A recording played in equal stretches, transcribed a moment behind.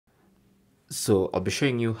So I'll be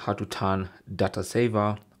showing you how to turn data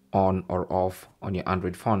saver on or off on your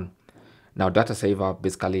Android phone. Now, data saver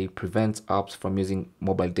basically prevents apps from using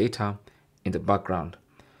mobile data in the background.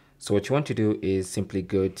 So what you want to do is simply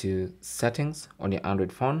go to settings on your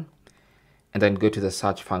Android phone and then go to the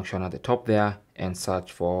search function at the top there and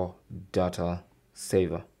search for data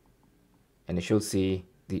saver. And you should see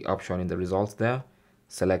the option in the results there.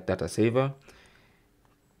 Select data saver.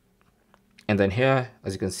 And then here,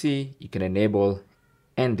 as you can see, you can enable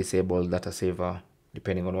and disable data saver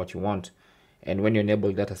depending on what you want. And when you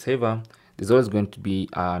enable data saver, there's always going to be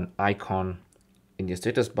an icon in your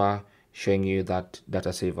status bar showing you that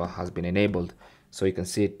data saver has been enabled. So you can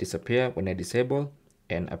see it disappear when I disable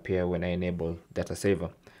and appear when I enable data saver.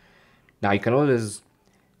 Now you can always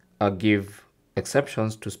give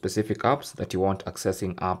exceptions to specific apps that you want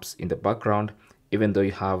accessing apps in the background, even though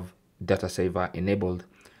you have data saver enabled.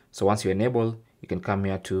 So once you enable, you can come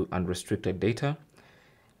here to unrestricted data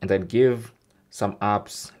and then give some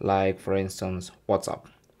apps like, for instance, WhatsApp,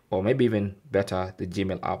 or maybe even better, the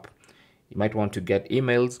Gmail app. You might want to get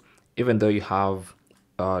emails, even though you have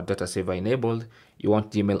data saver enabled. You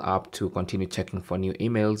want Gmail app to continue checking for new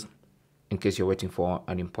emails in case you're waiting for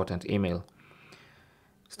an important email.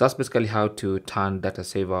 So that's basically how to turn data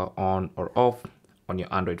saver on or off on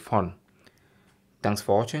your Android phone. Thanks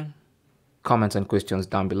for watching. Comments and questions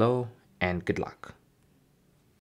down below, and good luck.